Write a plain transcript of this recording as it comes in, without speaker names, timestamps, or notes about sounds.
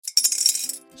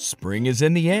Spring is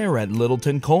in the air at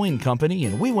Littleton Coin Company,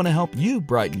 and we want to help you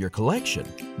brighten your collection.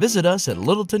 Visit us at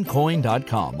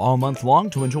littletoncoin.com all month long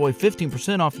to enjoy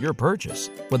 15% off your purchase.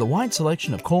 With a wide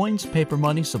selection of coins, paper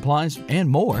money, supplies, and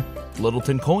more,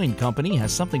 Littleton Coin Company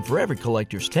has something for every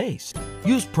collector's taste.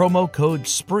 Use promo code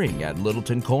SPRING at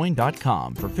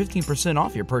littletoncoin.com for 15%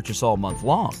 off your purchase all month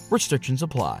long. Restrictions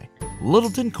apply.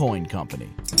 Littleton Coin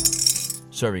Company.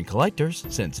 Serving collectors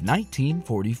since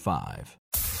 1945.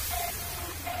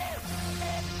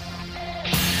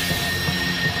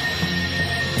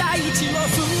 大地を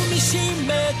踏みしめ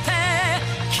て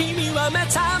君は目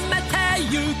覚めて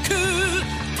ゆく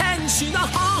天使の微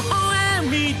笑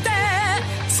みで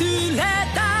連れ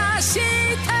出して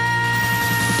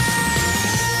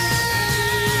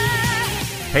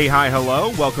Hey, hi,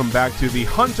 hello. Welcome back to the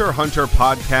Hunter x Hunter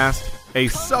podcast, a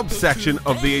subsection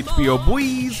of the HBO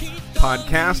Boys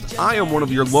podcast. I am one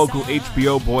of your local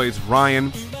HBO boys,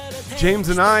 Ryan. James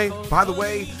and I, by the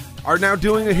way, are now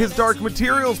doing a His Dark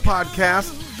Materials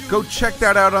podcast. Go check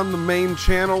that out on the main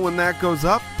channel when that goes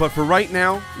up. But for right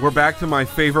now, we're back to my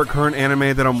favorite current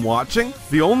anime that I'm watching.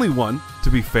 The only one, to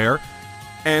be fair.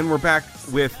 And we're back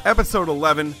with episode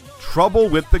 11, Trouble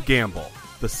with the Gamble.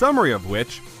 The summary of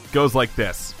which goes like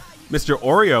this. Mr.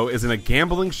 Oreo is in a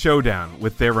gambling showdown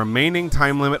with their remaining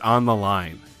time limit on the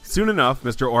line. Soon enough,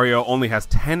 Mr. Oreo only has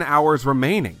 10 hours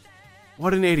remaining.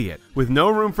 What an idiot. With no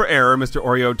room for error, Mr.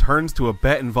 Oreo turns to a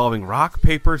bet involving rock,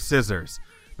 paper, scissors.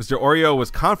 Mr. Oreo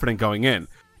was confident going in,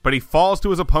 but he falls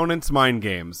to his opponent's mind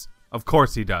games. Of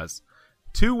course he does.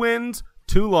 2 wins,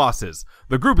 2 losses.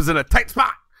 The group is in a tight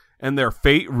spot, and their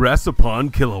fate rests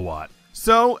upon Kilowatt.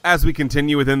 So, as we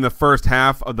continue within the first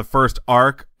half of the first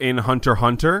arc in Hunter x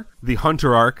Hunter, the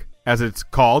Hunter arc, as it's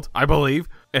called, I believe,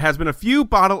 it has been a few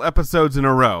bottle episodes in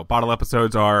a row. Bottle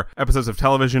episodes are episodes of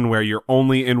television where you're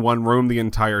only in one room the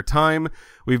entire time.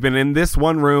 We've been in this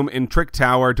one room in Trick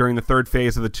Tower during the third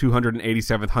phase of the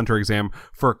 287th Hunter exam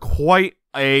for quite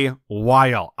a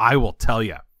while, I will tell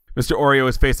you. Mr. Oreo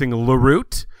is facing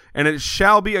LaRoute, and it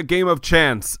shall be a game of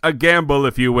chance, a gamble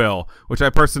if you will, which I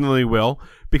personally will,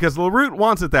 because LaRoute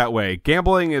wants it that way.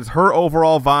 Gambling is her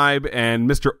overall vibe, and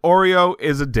Mr. Oreo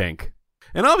is a dink.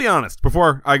 And I'll be honest,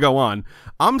 before I go on,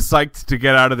 I'm psyched to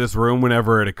get out of this room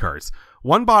whenever it occurs.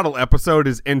 1 bottle episode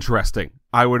is interesting,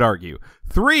 I would argue.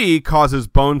 3 causes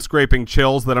bone-scraping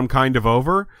chills that I'm kind of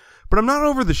over, but I'm not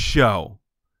over the show.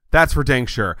 That's for dang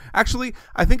sure. Actually,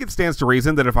 I think it stands to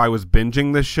reason that if I was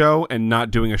binging this show and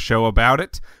not doing a show about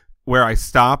it, where I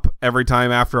stop every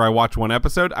time after I watch one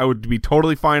episode, I would be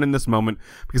totally fine in this moment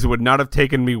because it would not have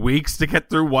taken me weeks to get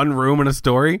through one room in a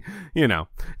story. You know.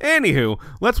 Anywho,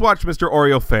 let's watch Mr.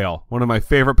 Oreo fail, one of my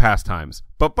favorite pastimes.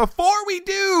 But before we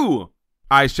do,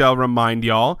 I shall remind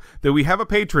y'all that we have a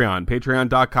Patreon,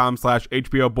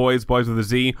 patreon.com/HBO Boys, boys with a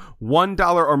Z,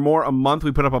 $1 or more a month.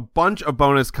 We put up a bunch of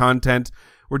bonus content.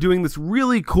 We're doing this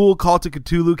really cool Call to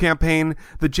Cthulhu campaign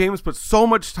that James put so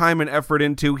much time and effort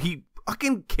into. He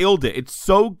fucking killed it. It's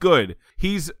so good.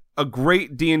 He's a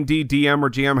great D&D DM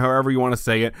or GM, however you want to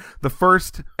say it. The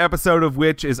first episode of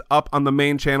which is up on the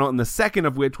main channel, and the second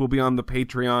of which will be on the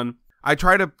Patreon. I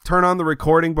try to turn on the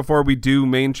recording before we do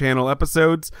main channel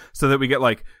episodes so that we get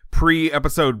like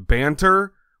pre-episode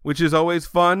banter, which is always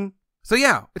fun. So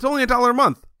yeah, it's only $1 a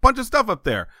month. Bunch of stuff up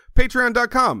there.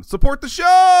 Patreon.com. Support the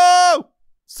show!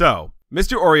 So,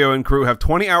 Mr. Oreo and crew have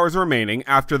 20 hours remaining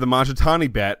after the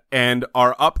Majitani bet and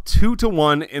are up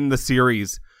 2-1 in the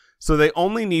series. So they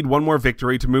only need one more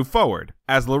victory to move forward,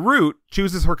 as LaRoute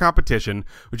chooses her competition,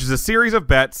 which is a series of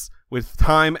bets with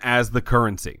time as the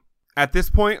currency. At this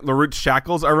point, LaRoute's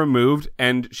shackles are removed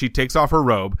and she takes off her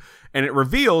robe, and it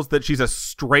reveals that she's a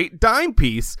straight dime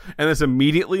piece, and this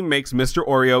immediately makes Mr.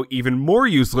 Oreo even more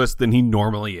useless than he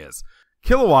normally is.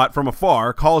 Kilowatt from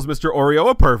afar calls Mr. Oreo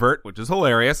a pervert, which is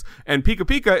hilarious, and Pika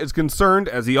Pika is concerned,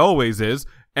 as he always is,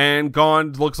 and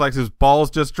Gond looks like his balls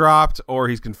just dropped, or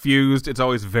he's confused. It's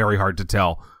always very hard to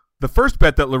tell. The first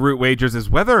bet that LaRoute wagers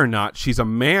is whether or not she's a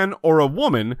man or a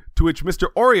woman, to which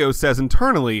Mr. Oreo says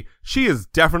internally, she is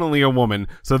definitely a woman,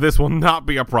 so this will not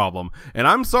be a problem. And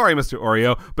I'm sorry, Mr.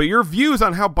 Oreo, but your views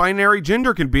on how binary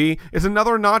gender can be is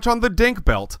another notch on the dink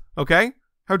belt, okay?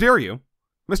 How dare you?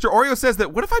 Mr. Oreo says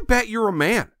that, what if I bet you're a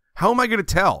man? How am I going to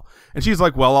tell? And she's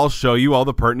like, well, I'll show you all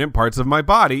the pertinent parts of my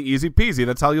body. Easy peasy.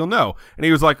 That's how you'll know. And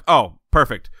he was like, oh,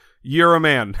 perfect. You're a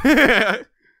man.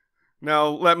 Now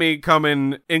let me come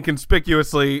in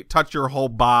inconspicuously touch your whole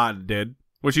bod, dude.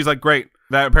 Which she's like, great.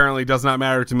 That apparently does not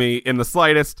matter to me in the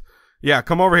slightest. Yeah,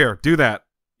 come over here. Do that.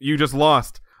 You just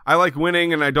lost. I like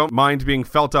winning and I don't mind being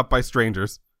felt up by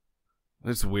strangers.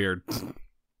 It's weird.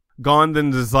 Gon then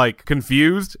is like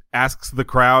confused, asks the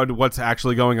crowd what's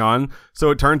actually going on. So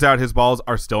it turns out his balls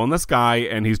are still in the sky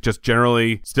and he's just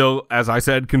generally still, as I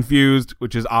said, confused,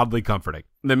 which is oddly comforting.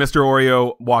 Then Mr.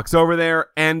 Oreo walks over there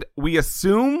and we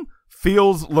assume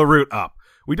feels Larute up.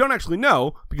 We don't actually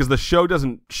know because the show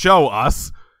doesn't show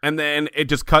us. And then it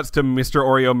just cuts to Mr.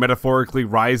 Oreo metaphorically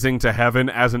rising to heaven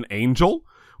as an angel,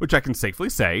 which I can safely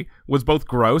say was both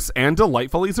gross and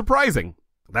delightfully surprising.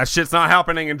 That shit's not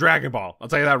happening in Dragon Ball. I'll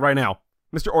tell you that right now.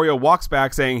 Mr. Oreo walks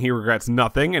back saying he regrets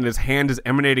nothing, and his hand is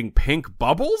emanating pink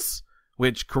bubbles,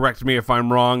 which, correct me if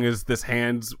I'm wrong, is this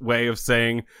hand's way of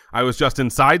saying I was just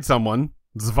inside someone.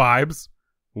 It's vibes.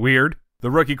 Weird. The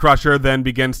Rookie Crusher then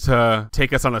begins to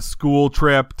take us on a school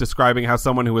trip, describing how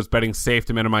someone who is betting safe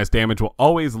to minimize damage will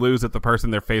always lose if the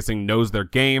person they're facing knows their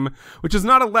game, which is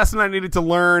not a lesson I needed to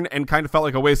learn and kind of felt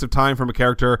like a waste of time from a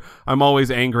character I'm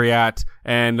always angry at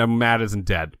and I'm mad isn't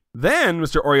dead. Then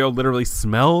Mr. Oreo literally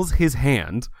smells his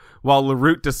hand while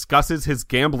Larute discusses his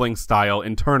gambling style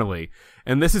internally.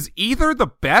 And this is either the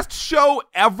best show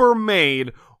ever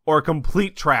made or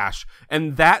complete trash.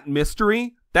 And that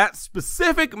mystery, that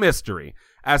specific mystery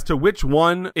as to which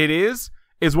one it is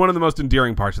one of the most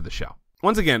endearing parts of the show.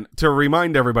 Once again, to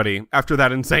remind everybody, after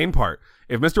that insane part,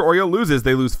 if Mr. Oreo loses,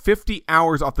 they lose 50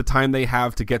 hours off the time they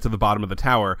have to get to the bottom of the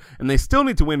tower, and they still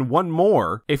need to win one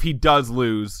more if he does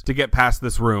lose to get past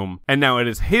this room, and now it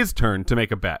is his turn to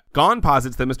make a bet. Gon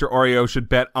posits that Mr. Oreo should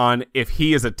bet on if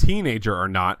he is a teenager or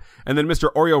not, and then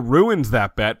Mr. Oreo ruins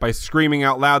that bet by screaming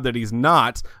out loud that he's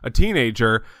not a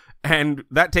teenager, and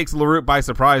that takes Larute by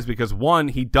surprise because 1,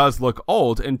 he does look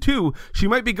old, and 2, she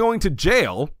might be going to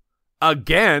jail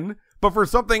again, but for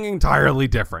something entirely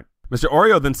different. Mr.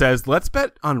 Oreo then says, let's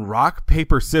bet on rock,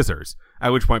 paper, scissors. At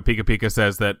which point Pika Pika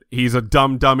says that he's a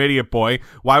dumb idiot boy.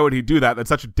 Why would he do that? That's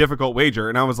such a difficult wager.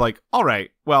 And I was like, all right,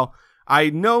 well,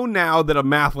 I know now that a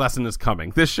math lesson is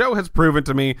coming. This show has proven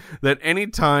to me that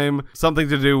anytime something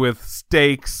to do with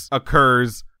stakes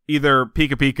occurs, either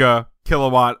Pika Pika,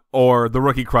 Kilowatt, or the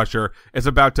Rookie Crusher is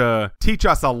about to teach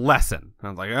us a lesson. I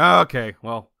was like, oh, okay,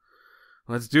 well,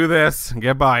 let's do this and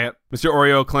get by it. Mr.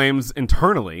 Oreo claims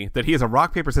internally that he is a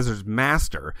rock, paper, scissors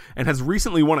master and has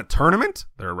recently won a tournament.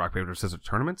 There are rock, paper, scissors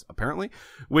tournaments, apparently,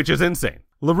 which is insane.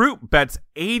 Larute bets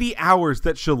 80 hours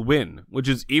that she'll win, which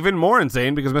is even more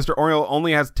insane because Mr. Oreo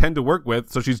only has 10 to work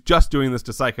with, so she's just doing this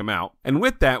to psych him out. And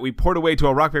with that, we poured away to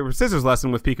a rock, paper, scissors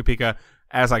lesson with Pika Pika,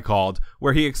 as I called,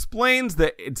 where he explains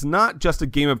that it's not just a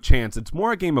game of chance, it's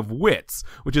more a game of wits,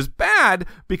 which is bad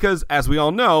because, as we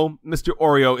all know, Mr.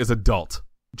 Oreo is adult.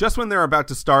 Just when they're about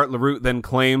to start, Larute then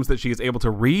claims that she is able to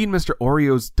read Mr.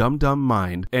 Oreo's dumb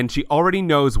mind, and she already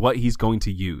knows what he's going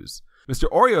to use. Mr.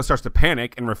 Oreo starts to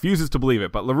panic and refuses to believe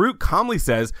it, but Larute calmly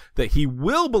says that he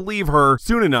will believe her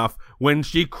soon enough when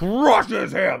she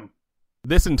crushes him.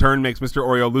 This in turn makes Mr.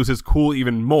 Oreo lose his cool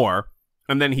even more,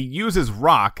 and then he uses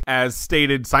rock, as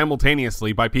stated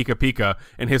simultaneously by Pika Pika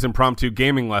in his impromptu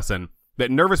gaming lesson,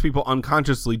 that nervous people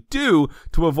unconsciously do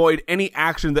to avoid any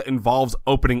action that involves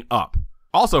opening up.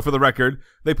 Also, for the record,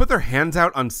 they put their hands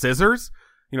out on scissors,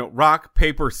 rock,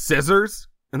 paper, scissors,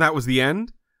 and that was the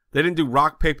end. They didn't do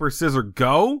rock, paper, scissors,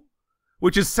 go,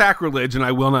 which is sacrilege, and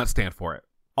I will not stand for it.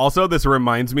 Also, this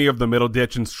reminds me of the Middle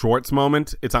Ditch and Schwartz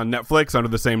moment. It's on Netflix under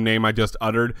the same name I just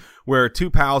uttered, where two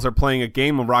pals are playing a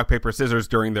game of rock, paper, scissors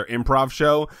during their improv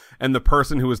show, and the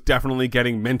person who was definitely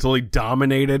getting mentally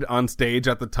dominated on stage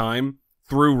at the time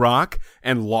threw rock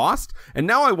and lost. And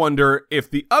now I wonder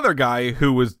if the other guy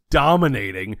who was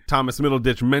dominating Thomas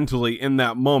Middleditch mentally in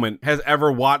that moment has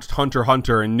ever watched Hunter x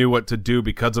Hunter and knew what to do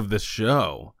because of this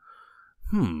show.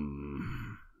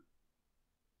 You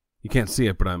can't see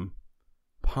it, but I'm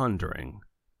pondering.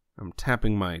 I'm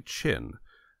tapping my chin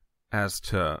as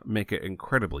to make it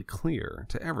incredibly clear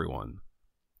to everyone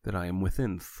that I am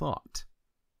within thought.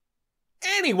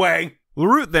 Anyway,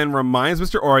 Larute then reminds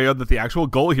Mr. Oreo that the actual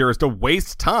goal here is to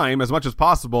waste time as much as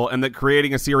possible and that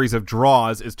creating a series of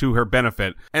draws is to her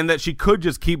benefit and that she could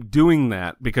just keep doing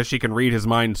that because she can read his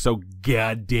mind so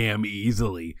goddamn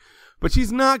easily. But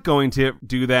she's not going to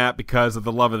do that because of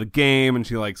the love of the game and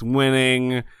she likes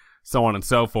winning, so on and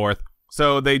so forth.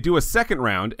 So they do a second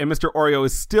round and Mr. Oreo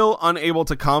is still unable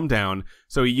to calm down,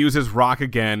 so he uses rock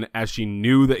again as she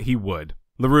knew that he would.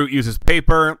 Larute uses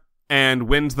paper and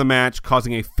wins the match,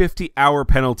 causing a 50-hour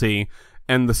penalty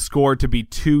and the score to be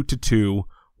 2-2.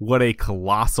 What a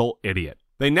colossal idiot.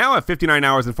 They now have 59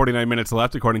 hours and 49 minutes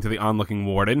left, according to the onlooking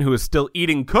warden, who is still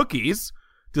eating cookies.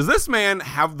 Does this man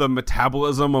have the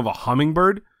metabolism of a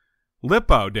hummingbird?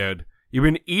 Lippo, dude, you've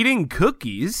been eating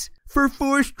cookies for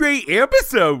 4 straight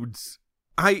episodes.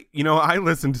 I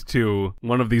listened to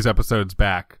one of these episodes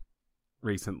back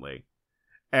recently,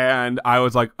 And I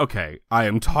was like, okay, I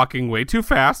am talking way too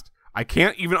fast. I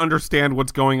can't even understand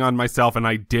what's going on myself, and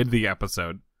I did the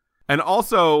episode. And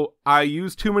also, I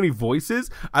use too many voices.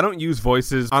 I don't use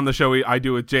voices on the show I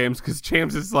do with James, because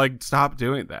James is like, stop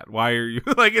doing that. Why are you,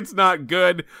 like, it's not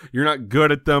good. You're not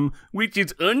good at them, which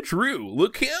is untrue.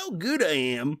 Look how good I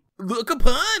am. Look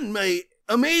upon my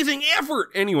amazing effort.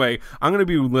 Anyway, I'm going to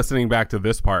be listening back to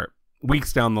this part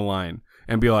weeks down the line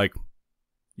and be like,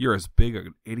 you're as big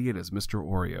an idiot as Mr.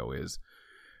 Oreo is.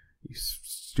 You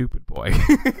stupid boy.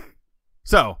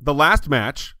 So, the last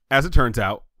match, as it turns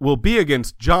out, will be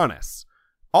against Jonas,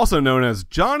 also known as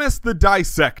Jonas the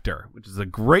Dissector, which is a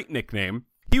great nickname.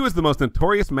 He was the most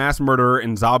notorious mass murderer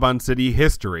in Zaban City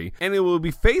history, and it will be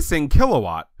facing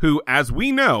Kilowatt, who, as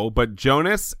we know, but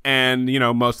Jonas and,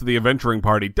 most of the adventuring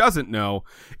party doesn't know,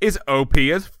 is OP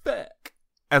as fuck.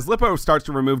 As Lippo starts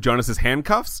to remove Jonas's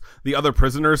handcuffs, the other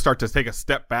prisoners start to take a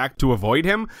step back to avoid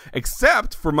him,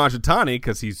 except for Majitani,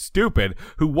 because he's stupid,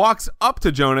 who walks up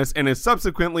to Jonas and is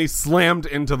subsequently slammed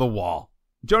into the wall.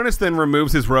 Jonas then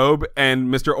removes his robe, and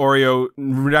Mr. Oreo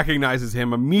recognizes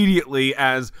him immediately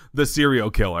as the serial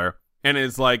killer, and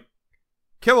is like,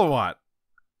 Kilowatt,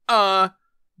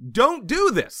 don't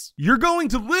do this. You're going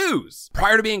to lose.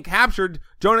 Prior to being captured,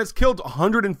 Jonas killed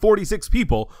 146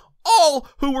 people, all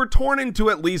who were torn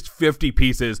into at least 50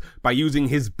 pieces by using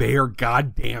his bare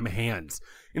goddamn hands.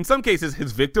 In some cases,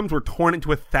 his victims were torn into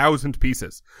 1,000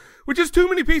 pieces, which is too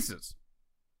many pieces.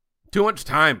 Too much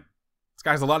time. This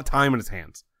guy has a lot of time in his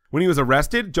hands. When he was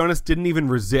arrested, Jonas didn't even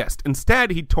resist. Instead,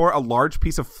 he tore a large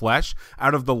piece of flesh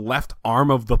out of the left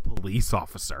arm of the police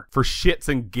officer for shits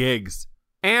and gigs.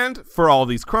 And for all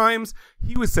these crimes,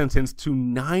 he was sentenced to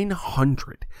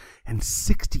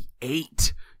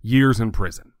 968 years in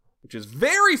prison, which is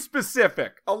very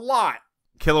specific. A lot.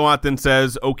 Kilowatt then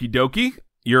says, okie dokie,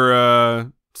 you're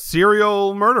a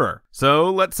serial murderer.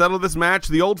 So let's settle this match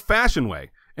the old-fashioned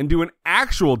way and do an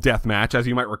actual death match. As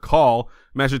you might recall,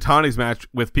 Majitani's match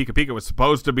with Pika Pika was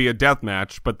supposed to be a death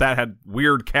match, but that had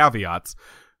weird caveats.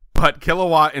 But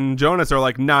Kilowatt and Jonas are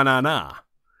like, nah.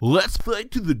 Let's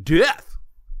fight to the death.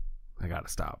 I gotta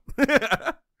stop.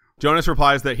 Jonas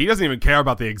replies that he doesn't even care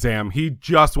about the exam. He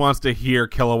just wants to hear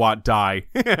Kilowatt die,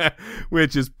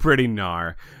 which is pretty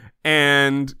gnar.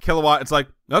 And Kilowatt, it's like,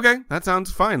 okay, that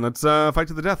sounds fine. Let's fight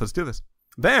to the death. Let's do this.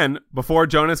 Then, before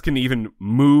Jonas can even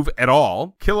move at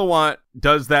all, Kilowatt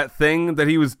does that thing that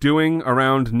he was doing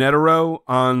around Netero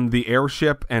on the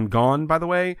airship and Gone, by the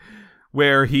way,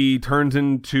 where he turns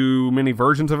into many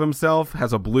versions of himself,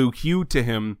 has a blue hue to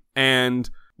him, and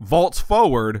vaults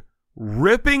forward,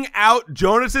 ripping out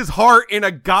Jonas's heart in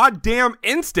a goddamn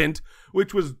instant,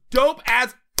 which was dope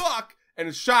as fuck, and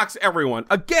it shocks everyone.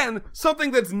 Again,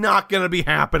 something that's not gonna be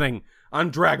happening on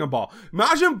Dragon Ball.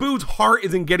 Majin Buu's heart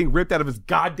isn't getting ripped out of his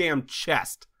goddamn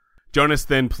chest. Jonas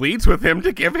then pleads with him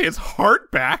to give his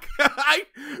heart back,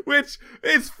 which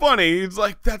is funny. He's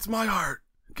like, that's my heart.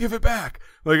 Give it back.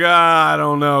 Like, I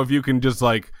don't know if you can just,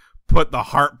 like, put the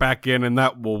heart back in and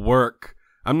that will work.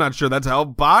 I'm not sure that's how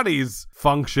bodies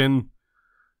function.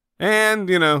 And,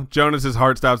 Jonas's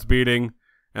heart stops beating,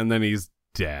 and then he's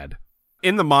dead.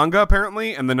 In the manga, apparently,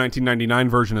 and the 1999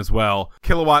 version as well,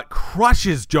 Kilowatt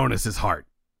crushes Jonas's heart.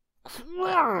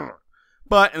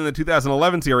 But in the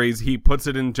 2011 series, he puts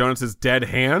it in Jonas's dead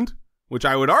hand, which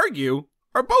I would argue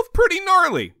are both pretty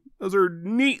gnarly. Those are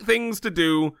neat things to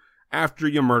do after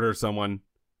you murder someone.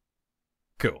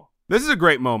 Cool. This is a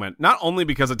great moment, not only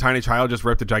because a tiny child just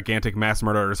ripped a gigantic mass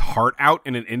murderer's heart out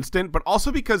in an instant, but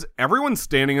also because everyone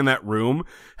standing in that room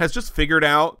has just figured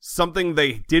out something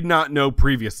they did not know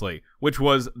previously, which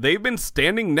was they've been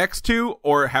standing next to,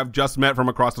 or have just met from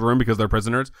across the room because they're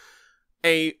prisoners,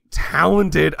 a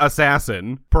talented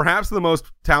assassin, perhaps the most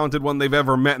talented one they've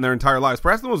ever met in their entire lives,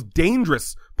 perhaps the most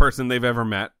dangerous person they've ever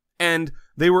met. And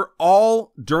they were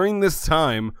all, during this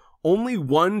time, only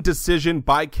one decision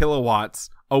by Kilowatts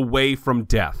away from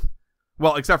death.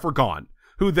 Well, except for Gon,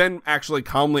 who then actually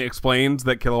calmly explains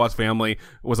that Kilowatt's family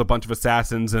was a bunch of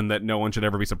assassins and that no one should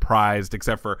ever be surprised,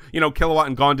 except for, Kilowatt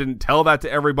and Gon didn't tell that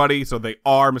to everybody, so they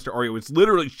are. Mr. Oreo is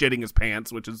literally shitting his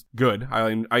pants, which is good.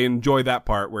 I enjoy that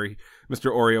part where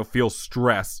Mr. Oreo feels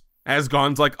stress. As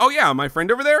Gon's like, oh yeah, my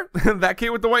friend over there, that kid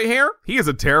with the white hair, he is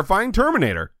a terrifying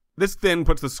Terminator. This then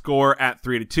puts the score at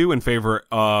 3-2 in favor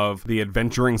of the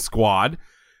adventuring squad.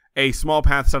 A small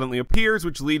path suddenly appears,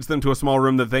 which leads them to a small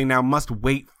room that they now must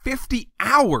wait 50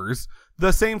 hours,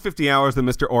 the same 50 hours that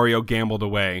Mr. Oreo gambled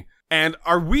away. And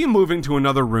are we moving to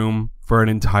another room for an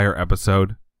entire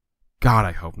episode? God,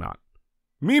 I hope not.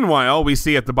 Meanwhile, we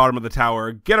see at the bottom of the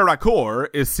tower, Gerakor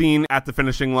is seen at the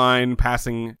finishing line,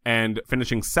 passing and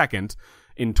finishing second,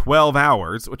 in 12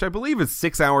 hours, which I believe is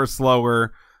 6 hours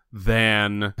slower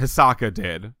than Hisaka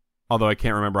did. Although I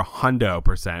can't remember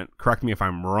 100%. Correct me if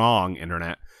I'm wrong,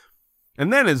 internet.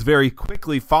 And then is very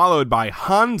quickly followed by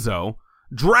Hanzo,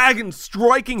 dragon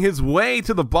striking his way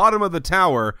to the bottom of the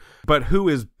tower, but who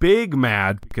is big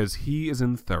mad because he is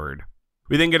in third.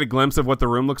 We then get a glimpse of what the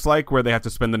room looks like, where they have to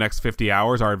spend the next 50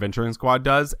 hours, our adventuring squad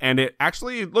does, and it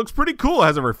actually looks pretty cool. It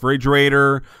has a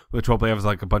refrigerator, which hopefully has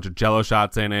like a bunch of Jello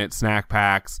shots in it, snack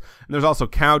packs, and there's also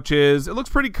couches. It looks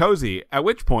pretty cozy, at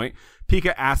which point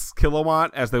Pika asks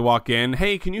Kilowatt as they walk in,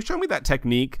 hey, can you show me that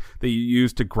technique that you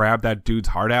used to grab that dude's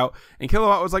heart out? And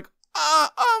Kilowatt was like,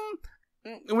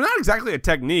 not exactly a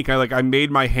technique. I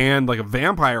made my hand like a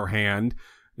vampire hand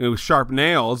with sharp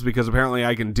nails because apparently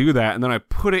I can do that. And then I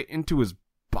put it into his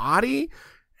body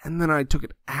and then I took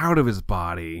it out of his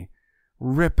body,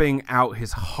 ripping out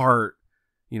his heart,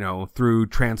 through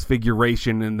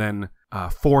transfiguration and then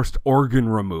forced organ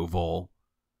removal.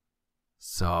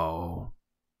 So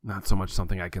not so much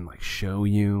something I can show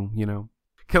you,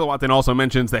 Kilowatt then also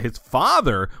mentions that his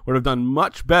father would have done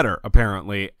much better,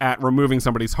 apparently, at removing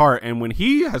somebody's heart. And when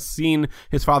he has seen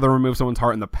his father remove someone's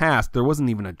heart in the past, there wasn't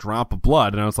even a drop of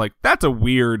blood. And I was like, that's a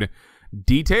weird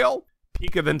detail.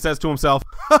 Pika then says to himself,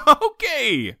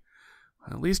 okay,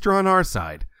 at least you're on our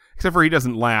side. Except for he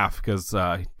doesn't laugh, because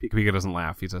Pika doesn't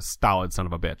laugh. He's a stolid son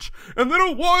of a bitch. And then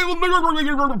a wild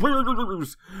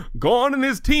appears. Gon and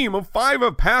his team of 5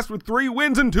 have passed with 3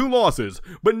 wins and 2 losses,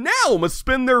 but now must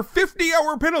spend their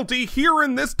 50-hour penalty here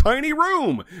in this tiny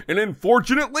room. And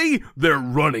unfortunately, they're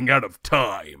running out of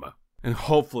time. And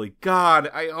hopefully, God,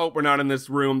 I hope we're not in this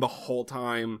room the whole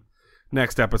time.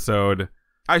 Next episode.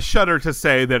 I shudder to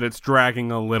say that it's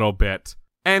dragging a little bit.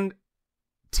 And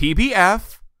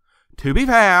TBF, to be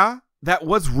fair, that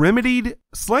was remedied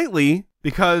slightly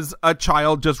because a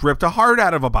child just ripped a heart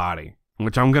out of a body,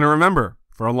 which I'm going to remember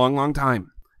for a long, long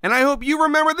time. And I hope you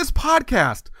remember this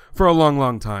podcast for a long,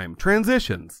 long time.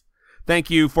 Transitions. Thank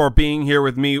you for being here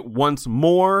with me once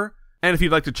more. And if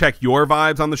you'd like to check your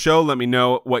vibes on the show, let me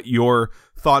know what your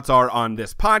thoughts are on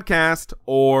this podcast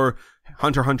or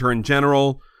Hunter x Hunter in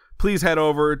general. Please head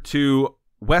over to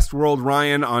Westworld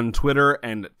Ryan on Twitter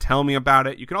and tell me about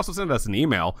it. You can also send us an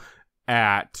email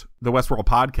at the Westworld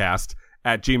Podcast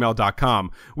at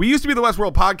gmail.com. We used to be the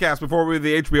Westworld Podcast before we were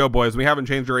the HBO Boys. We haven't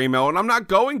changed our email, and I'm not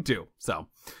going to. So,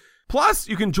 plus,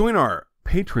 you can join our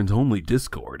patrons only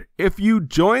Discord if you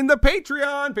join the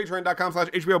Patreon,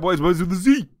 patreon.com/HBO Boys with a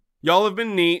Z. Y'all have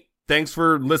been neat. Thanks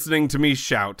for listening to me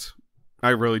shout. I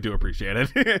really do appreciate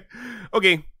it.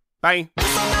 Okay, bye.